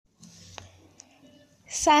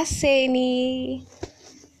Saseni,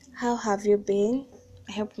 how have you been?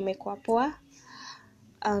 I hope umekuwa poa.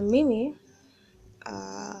 Mimi,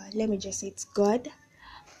 let me just say it's God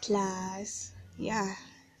plus,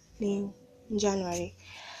 ni January.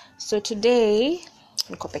 So today,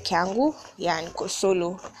 niko peke yangu, niko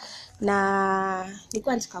solo. Na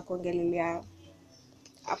nilikuwa nataka kuongelelea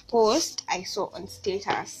a post I saw on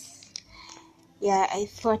status. I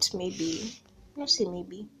thought maybe, it's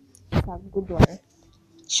a good one.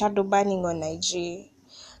 Shadow banning on IG.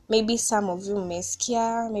 Maybe some of you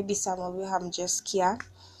mmesikia, maybe some of you hamjasikia.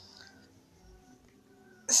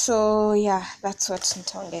 So that's what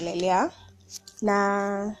nitaongelelea.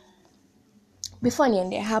 Na before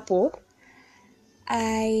niende hapo,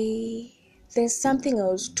 there's something I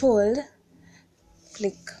was told,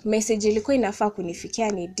 like message ilikuwa inafaa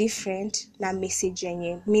kunifikia ni different na message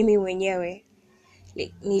yenye mimi mwenyewe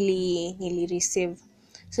like nili receive.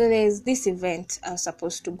 So there's this event I was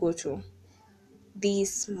supposed to go to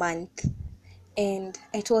this month, and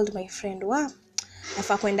I told my friend,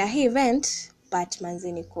 nafaa kwenda hii event but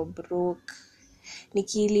manze niko broke.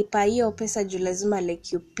 Nikilipa hiyo pesa juu lazima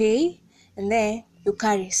like you pay and then you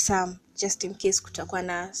carry some just in case kutakuwa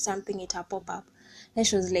na something ita pop up. And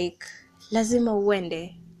she was like, lazima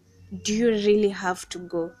uende, do you really have to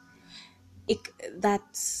go?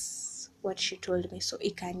 That's what she told me. So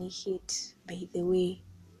ikani hit, by the way,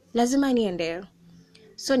 lazima niende.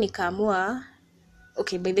 So nikaamua,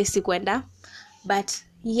 okay, baby sikuenda, but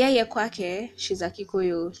yeye kwake, she's a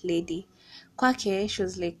Kikuyu lady, kwake she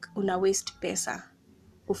was like, una waste pesa,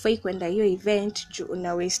 ufai kwenda hiyo event juu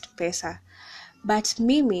una waste pesa. But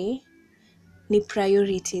mimi ni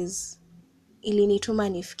priorities ilinituma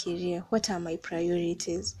nifikirie, what are my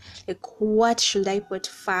priorities, like what should I put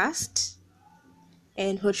first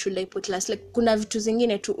and what should I put last. Like kuna vitu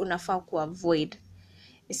zingine tu unafaa kuavoid,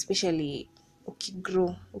 especially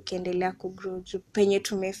ukiendelea kugrow juu penye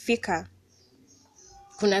tumefika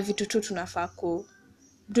kuna vitu tu tunafaa ku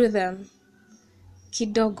do them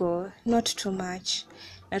kidogo, not too much,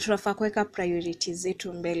 na tunafaa kuweka priorities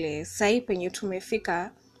zetu mbele. Sai penye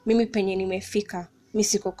tumefika, mimi penye nimefika, mimi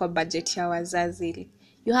siko kwa budget ya wazazi.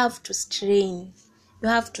 You have to strain, you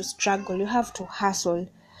have to struggle, you have to hustle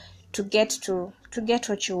to get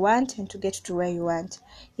what you want and to get to where you want.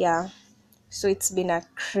 So it's been a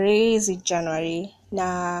crazy January.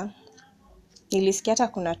 Na nilisikia hata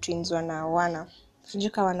kuna twins wanaoana.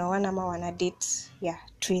 Sijuka wanaoana ama wana date.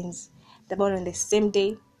 Twins. They're born on the same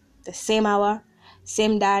day, the same hour,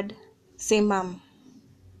 same dad, same mom.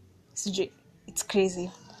 It's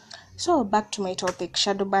crazy. So back to my topic,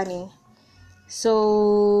 shadow banning.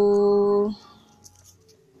 So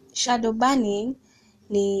shadow banning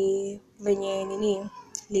ni venye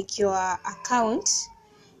like your account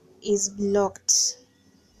is blocked,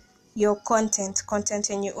 your content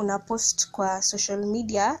yenye una post kwa social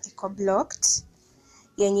media iko blocked,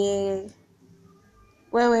 yenye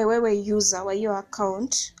wewe user wa your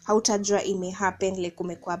account hautajua happen like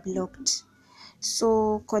umekuwa blocked.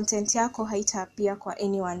 So content yako haitaappear kwa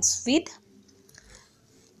anyone's feed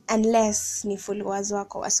unless ni followers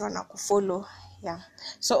wako wasiwana kufollow.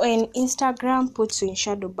 So when Instagram puts you in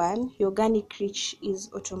shadow ban, your organic reach is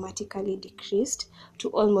automatically decreased to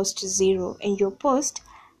almost zero, and your posts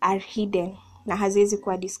are hidden na haziwezi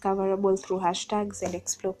kuwa discoverable through hashtags and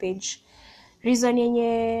explore page. Reason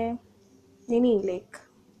yenye like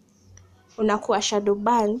unakuwa shadow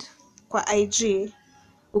banned kwa IG,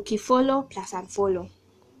 ukifollow plus unfollow,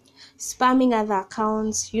 spamming other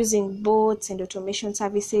accounts, using bots and automation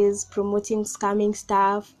services, promoting scamming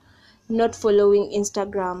stuff, not following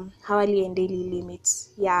Instagram hourly and daily limits.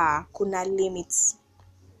 Kuna limits.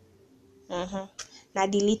 Na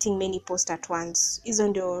deleting many posts at once. Hizo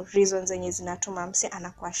ndio reasons zenye zinatuma mse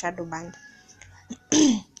anakuwa shadow banned.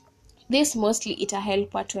 This mostly ita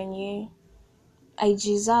help watu wenye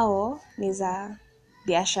IG zao ni za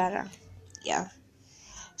biashara.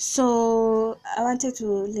 So I wanted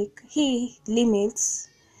to limits.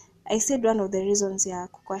 I said one of the reasons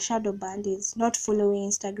kukua shadow banned is not following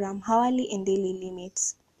Instagram hourly and daily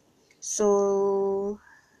limits. So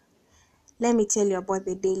let me tell you about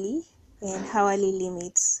the daily and hourly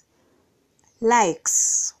limits.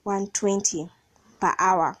 Likes 120 per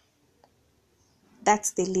hour.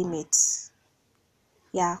 That's the limit.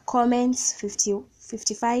 Comments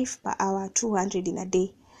 55 per hour, 200 in a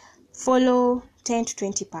day. Follow 10 to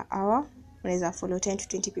 20 per hour. Unaweza follow 10 to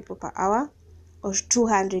 20 people per hour or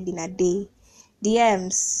 200 in a day.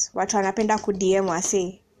 DMs, watu wanapenda ku DM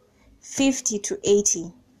wase 50 to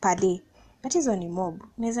 80 per day. That is only mob.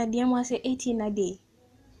 Unaweza DM wase 80 in a day.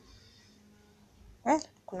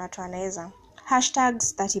 Kuna watu wanaweza.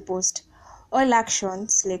 Hashtags 30 post. all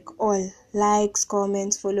actions, like all likes,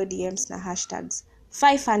 comments, follow, DMs na hashtags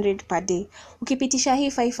 500 per day. Ukipitisha hii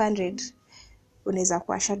 500 unaweza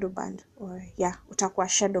kuwa shadow banned, or utakuwa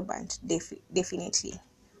shadow banned definitely.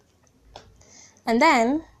 And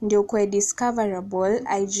then ndio kwa discoverable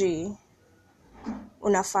IG,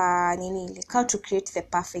 unafaa nini, like how to create the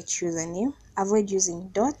perfect username. Avoid using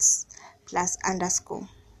dots plus underscore,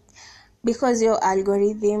 because your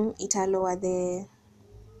algorithm italower the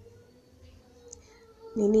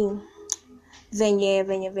nini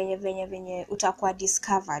venye utakuwa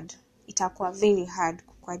discovered, itakuwa very hard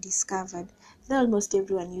kuwa discovered. Then almost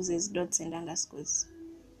everyone uses dots and underscores.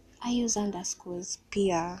 I use underscores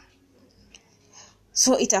pia,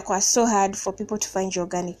 so itakuwa so hard for people to find you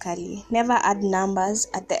organically. Never add numbers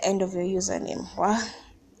at the end of your username. Wow,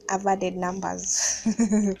 I've added numbers.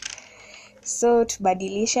 So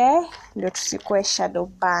tubadilishe ndio tusikuwe shadow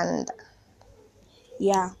banned.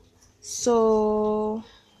 So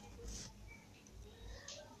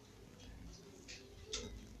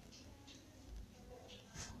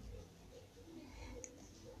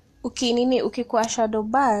ukikuwa shadow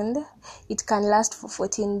banned, it can last for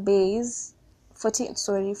 14 days,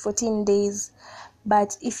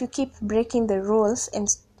 but if you keep breaking the rules and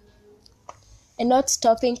not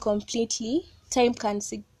stopping completely, time can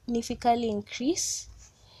significantly increase.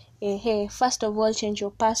 First of all, change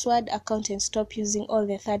your password, account, and stop using all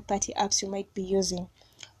the third-party apps you might be using,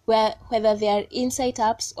 whether they are insight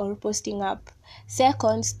apps or posting app.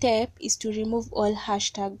 Second step is to remove all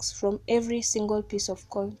hashtags from every single piece of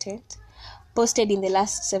content posted in the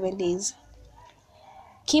last 7 days.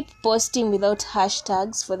 Keep posting without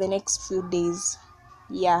hashtags for the next few days.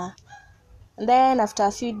 And then after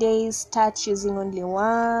a few days, start using only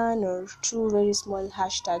 1 or 2 very small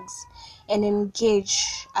hashtags and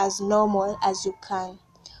engage as normal as you can.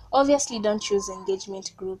 Obviously, don't use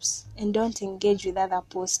engagement groups and don't engage with other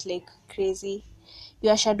posts like crazy. You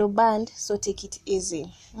are shadow banned, so take it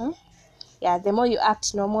easy. The more you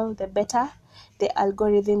act normal, the better. The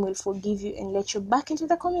algorithm will forgive you and let you back into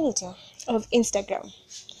the community of Instagram.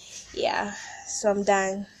 So I'm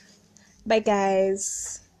done. Bye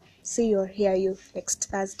guys. See you or hear you next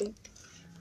Thursday.